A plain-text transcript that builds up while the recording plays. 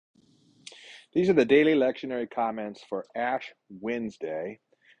These are the daily lectionary comments for Ash Wednesday,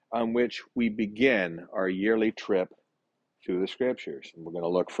 on which we begin our yearly trip through the scriptures. And we're going to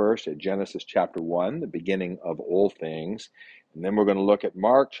look first at Genesis chapter 1, the beginning of all things. And then we're going to look at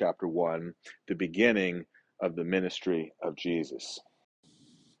Mark chapter 1, the beginning of the ministry of Jesus.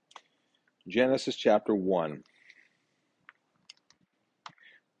 Genesis chapter 1.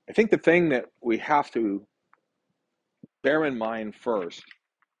 I think the thing that we have to bear in mind first,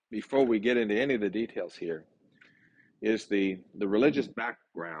 before we get into any of the details here, is the religious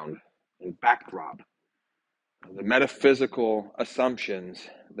background and backdrop, the metaphysical assumptions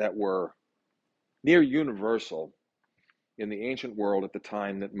that were near universal in the ancient world at the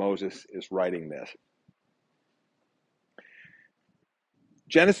time that Moses is writing this.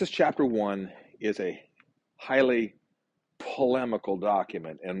 Genesis chapter 1 is a highly polemical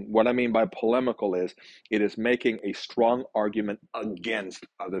document. And what I mean by polemical is it is making a strong argument against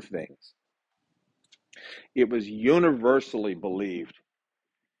other things. It was universally believed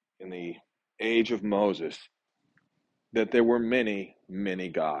in the age of Moses that there were many, many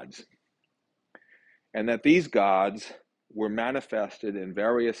gods, and that these gods were manifested in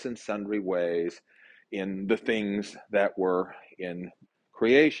various and sundry ways in the things that were in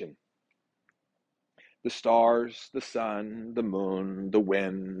creation. The stars, the sun, the moon, the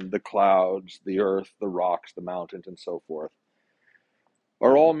wind, the clouds, the earth, the rocks, the mountains, and so forth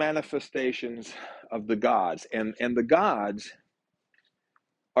are all manifestations of the gods. And the gods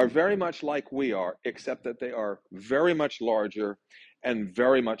are very much like we are, except that they are very much larger and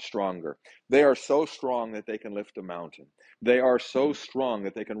very much stronger. They are so strong that they can lift a mountain. They are so strong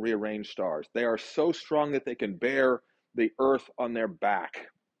that they can rearrange stars. They are so strong that they can bear the earth on their back.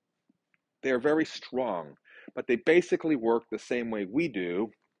 They are very strong, but they basically work the same way we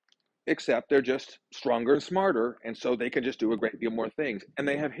do, except they're just stronger and smarter, and so they can just do a great deal more things. And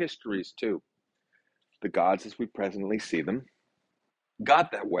they have histories too. The gods, as we presently see them,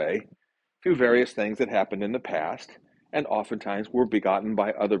 got that way through various things that happened in the past, and oftentimes were begotten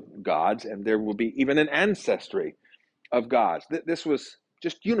by other gods, and there will be even an ancestry of gods. This was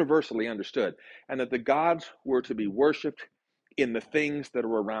just universally understood, and that the gods were to be worshipped in the things that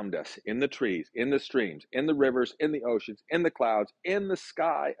are around us, in the trees, in the streams, in the rivers, in the oceans, in the clouds, in the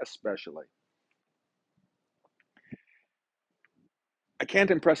sky especially. I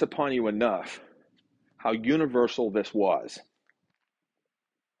can't impress upon you enough how universal this was.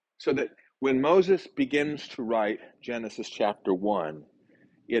 So that when Moses begins to write Genesis chapter 1,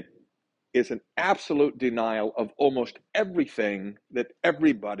 it is an absolute denial of almost everything that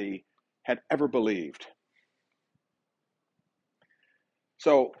everybody had ever believed.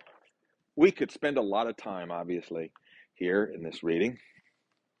 So we could spend a lot of time, obviously, here in this reading.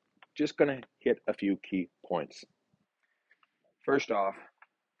 Just going to hit a few key points. First off,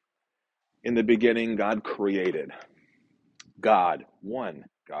 in the beginning, God created. God, one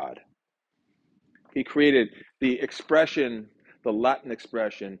God. He created the expression, the Latin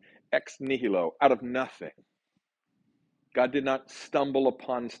expression, ex nihilo, out of nothing. God did not stumble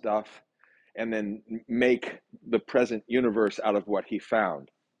upon stuff and then make the present universe out of what he found.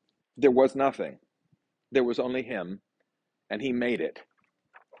 There was nothing. There was only him, and he made it.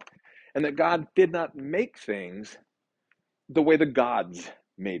 And that God did not make things the way the gods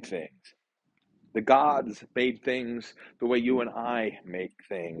made things. The gods made things the way you and I make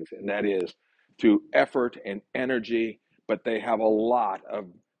things, and that is through effort and energy, but they have a lot of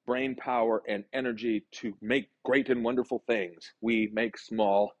brain power and energy to make great and wonderful things. We make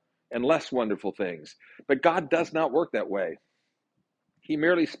small and less wonderful things. But God does not work that way. He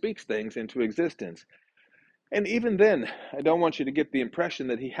merely speaks things into existence. And even then, I don't want you to get the impression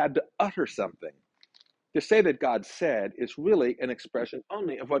that he had to utter something. To say that God said is really an expression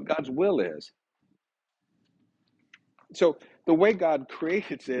only of what God's will is. So the way God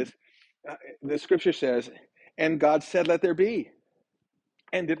creates is, the scripture says, and God said, let there be.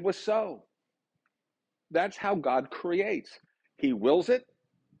 And it was so. That's how God creates. He wills it,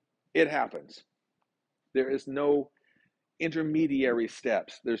 it happens. There is no intermediary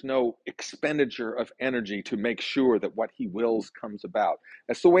steps. There's no expenditure of energy to make sure that what he wills comes about.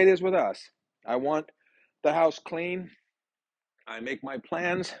 That's the way it is with us. I want the house clean. I make my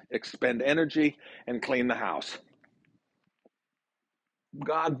plans, expend energy, and clean the house.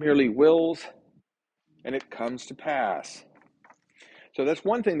 God merely wills, and it comes to pass. So that's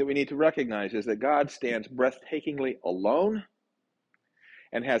one thing that we need to recognize, is that God stands breathtakingly alone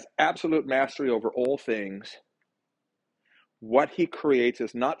and has absolute mastery over all things. What he creates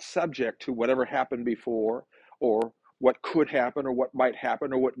is not subject to whatever happened before, or what could happen, or what might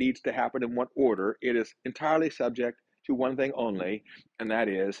happen, or what needs to happen in what order. It is entirely subject to one thing only, and that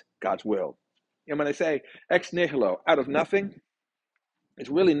is God's will. And when I say ex nihilo, out of nothing, it's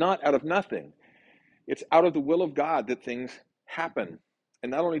really not out of nothing. It's out of the will of God that things happen.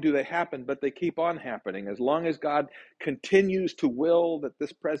 And not only do they happen, but they keep on happening. As long as God continues to will that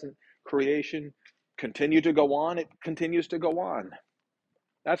this present creation continue to go on, it continues to go on.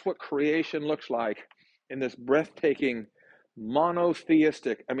 That's what creation looks like in this breathtaking,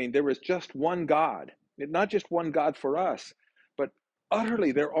 monotheistic. I mean, there is just one God, not just one God for us, but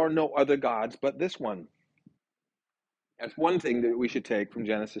utterly there are no other gods but this one. That's one thing that we should take from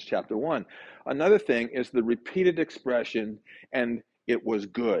Genesis chapter 1. Another thing is the repeated expression, and it was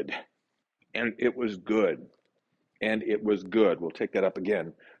good. And it was good. And it was good. We'll take that up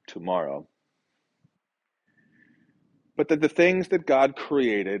again tomorrow. But that the things that God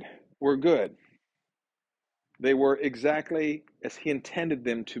created were good. They were exactly as He intended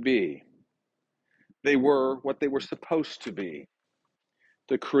them to be. They were what they were supposed to be.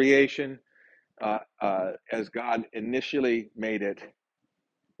 The creation, as God initially made it,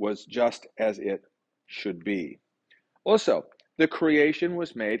 was just as it should be. Also, the creation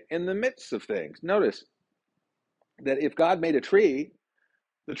was made in the midst of things. Notice that if God made a tree,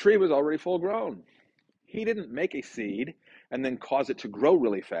 the tree was already full grown. He didn't make a seed and then cause it to grow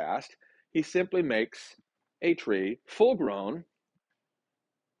really fast. He simply makes a tree full grown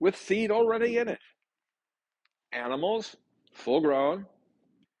with seed already in it. Animals, full grown,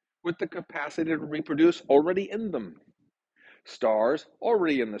 with the capacity to reproduce already in them. Stars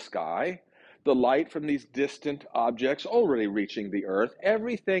already in the sky. The light from these distant objects already reaching the earth.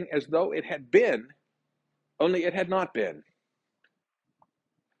 Everything as though it had been, only it had not been.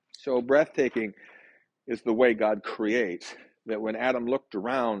 So breathtaking is the way God creates, that when Adam looked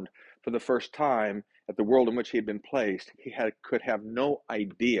around for the first time at the world in which he had been placed, could have no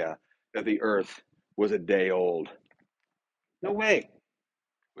idea that the earth was a day old. No way. It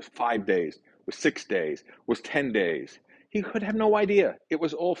was 5 days, was 6 days, was 10 days. He could have no idea. It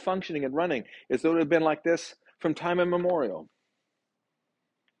was all functioning and running as though it had been like this from time immemorial.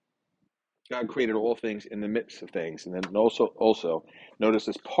 God created all things in the midst of things. And then also notice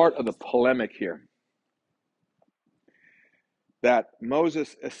as part of the polemic here that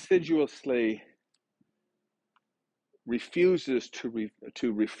Moses assiduously refuses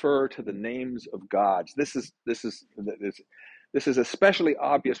to refer to the names of gods. This is especially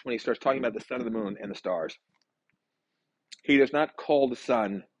obvious when he starts talking about the sun and the moon and the stars. He does not call the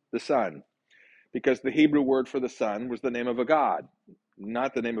sun, because the Hebrew word for the sun was the name of a god.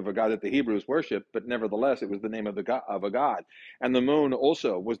 Not the name of a god that the Hebrews worshiped, but nevertheless, it was the name of a god. And the moon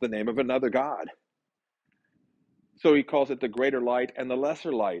also was the name of another god. So he calls it the greater light and the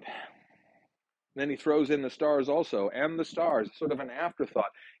lesser light. And then he throws in the stars also, and the stars, sort of an afterthought,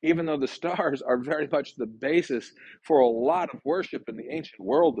 even though the stars are very much the basis for a lot of worship in the ancient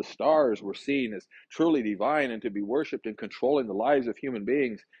world. The stars were seen as truly divine and to be worshipped and controlling the lives of human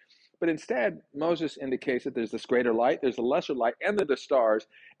beings. But instead, Moses indicates that there's this greater light, there's a lesser light, and the stars,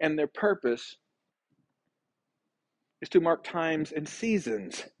 and their purpose is to mark times and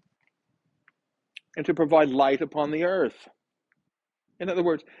seasons and to provide light upon the earth. In other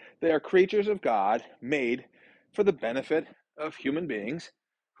words, they are creatures of God made for the benefit of human beings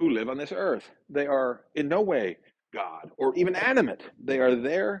who live on this earth. They are in no way God or even animate. They are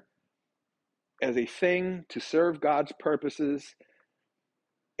there as a thing to serve God's purposes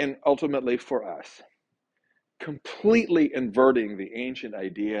and ultimately for us, completely inverting the ancient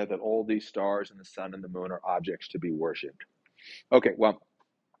idea that all these stars and the sun and the moon are objects to be worshipped. Okay, well,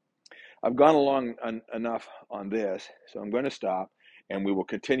 I've gone along enough on this, so I'm going to stop, and we will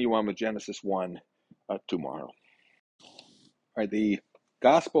continue on with Genesis 1 tomorrow. All right, the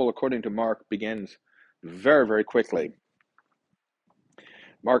gospel according to Mark begins very, very quickly.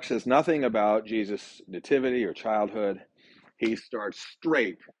 Mark says nothing about Jesus' nativity or childhood. He starts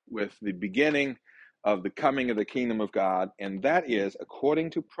straight with the beginning of the coming of the kingdom of God, and that is, according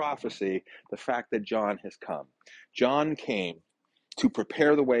to prophecy, the fact that John has come. John came to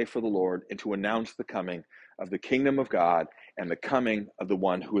prepare the way for the Lord and to announce the coming of the kingdom of God and the coming of the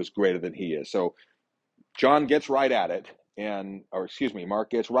one who is greater than he is. So John gets right at it, Mark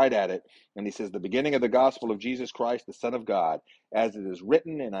gets right at it, and he says, the beginning of the gospel of Jesus Christ, the Son of God, as it is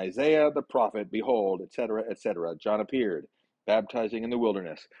written in Isaiah the prophet, behold, etc., etc. John appeared, baptizing in the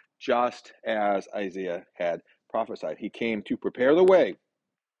wilderness, just as Isaiah had prophesied. He came to prepare the way.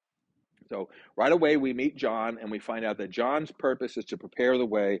 So right away we meet John, and we find out that John's purpose is to prepare the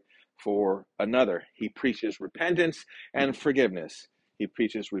way for another. He preaches repentance and forgiveness. He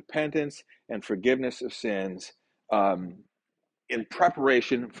preaches repentance and forgiveness of sins in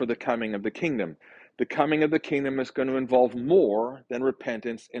preparation for the coming of the kingdom. the coming of the kingdom is going to involve more than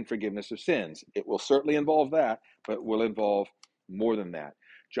repentance and forgiveness of sins. It will certainly involve that, but it will involve more than that.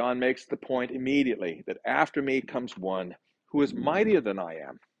 John makes the point immediately that after me comes one who is mightier than I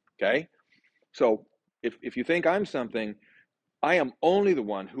am. Okay? So if you think I'm something, I am only the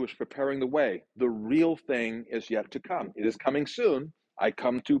one who is preparing the way. The real thing is yet to come. It is coming soon. I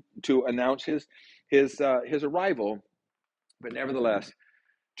come to announce his arrival, but nevertheless,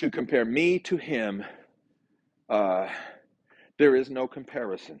 to compare me to him, uh, there is no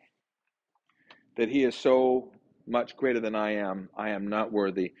comparison. That he is so much greater than I am not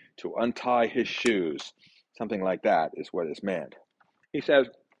worthy to untie his shoes. Something like that is what is meant. He says,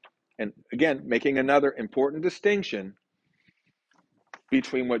 and again, making another important distinction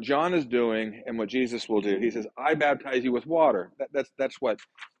between what John is doing and what Jesus will do. He says, "I baptize you with water." That's what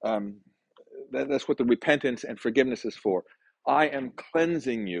that's what the repentance and forgiveness is for. I am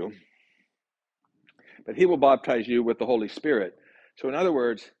cleansing you, but he will baptize you with the Holy Spirit. So in other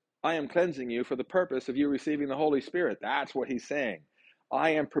words, I am cleansing you for the purpose of you receiving the Holy Spirit. That's what he's saying.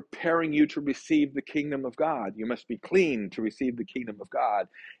 I am preparing you to receive the kingdom of God. You must be clean to receive the kingdom of God.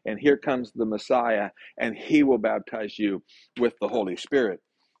 And here comes the Messiah, and he will baptize you with the Holy Spirit.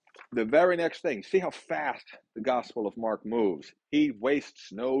 The very next thing, see how fast the Gospel of Mark moves. He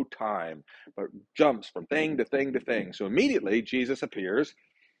wastes no time, but jumps from thing to thing to thing. So immediately, Jesus appears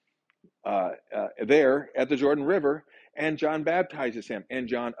there at the Jordan River, and John baptizes him. And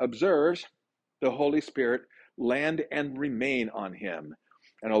John observes the Holy Spirit land and remain on him.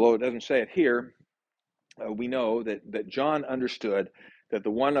 And although it doesn't say it here, we know that John understood that the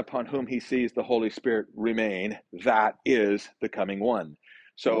one upon whom he sees the Holy Spirit remain, that is the coming one.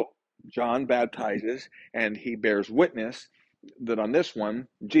 So John baptizes, and he bears witness that on this one,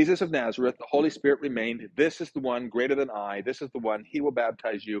 Jesus of Nazareth, the Holy Spirit remained. This is the one greater than I. This is the one. He will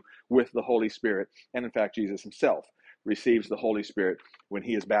baptize you with the Holy Spirit. And in fact, Jesus himself receives the Holy Spirit when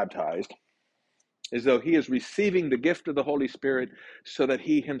he is baptized, as though he is receiving the gift of the Holy Spirit so that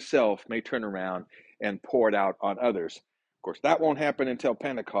he himself may turn around and pour it out on others. Of course, that won't happen until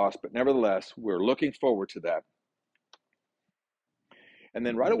Pentecost, but nevertheless, we're looking forward to that. And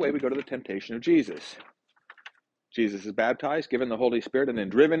then right away, we go to the temptation of Jesus. Jesus is baptized, given the Holy Spirit, and then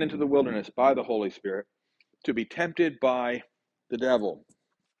driven into the wilderness by the Holy Spirit to be tempted by the devil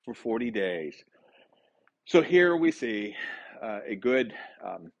for 40 days. So here we see a good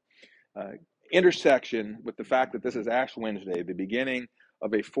intersection with the fact that this is Ash Wednesday, the beginning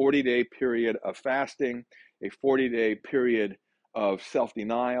of a 40-day period of fasting, a 40-day period of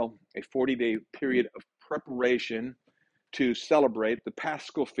self-denial, a 40-day period of preparation to celebrate the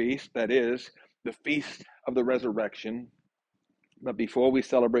Paschal feast, that is, the feast of the resurrection. But before we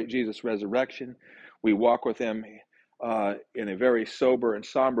celebrate Jesus' resurrection, we walk with him in a very sober and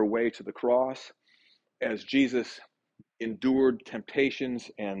somber way to the cross as Jesus endured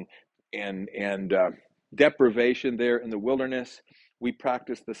temptations and deprivation there in the wilderness. We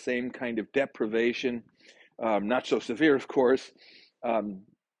practice the same kind of deprivation, not so severe, of course,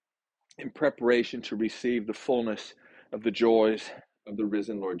 in preparation to receive the fullness of the joys of the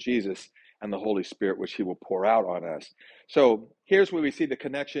risen Lord Jesus and the Holy Spirit, which he will pour out on us. So here's where we see the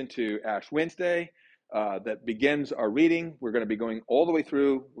connection to Ash Wednesday that begins our reading. We're going to be going all the way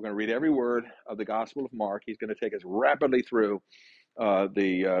through. We're going to read every word of the Gospel of Mark. He's going to take us rapidly through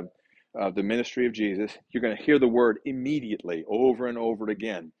the ministry of Jesus. You're going to hear the word immediately over and over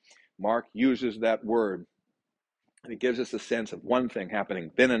again. Mark uses that word, and it gives us a sense of one thing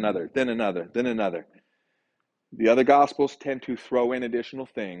happening, then another, then another, then another. The other Gospels tend to throw in additional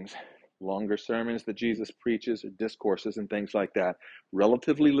things, longer sermons that Jesus preaches, or discourses and things like that.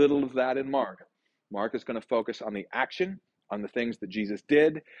 Relatively little of that in Mark. Mark is going to focus on the action, on the things that Jesus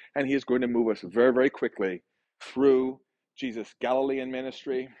did, and he is going to move us very, very quickly through Jesus' Galilean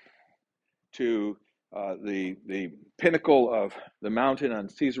ministry to the pinnacle of the mountain on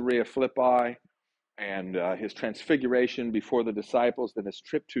Caesarea Philippi, and his transfiguration before the disciples, then his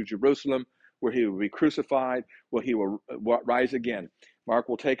trip to Jerusalem, where he will be crucified, where he will rise again. Mark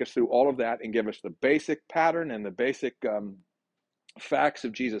will take us through all of that and give us the basic pattern and the basic facts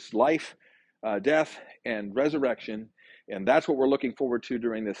of Jesus' life, death, and resurrection. And that's what we're looking forward to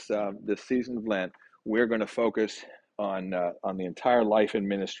during this season of Lent. We're going to focus on the entire life and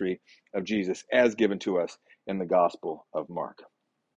ministry of Jesus as given to us in the Gospel of Mark.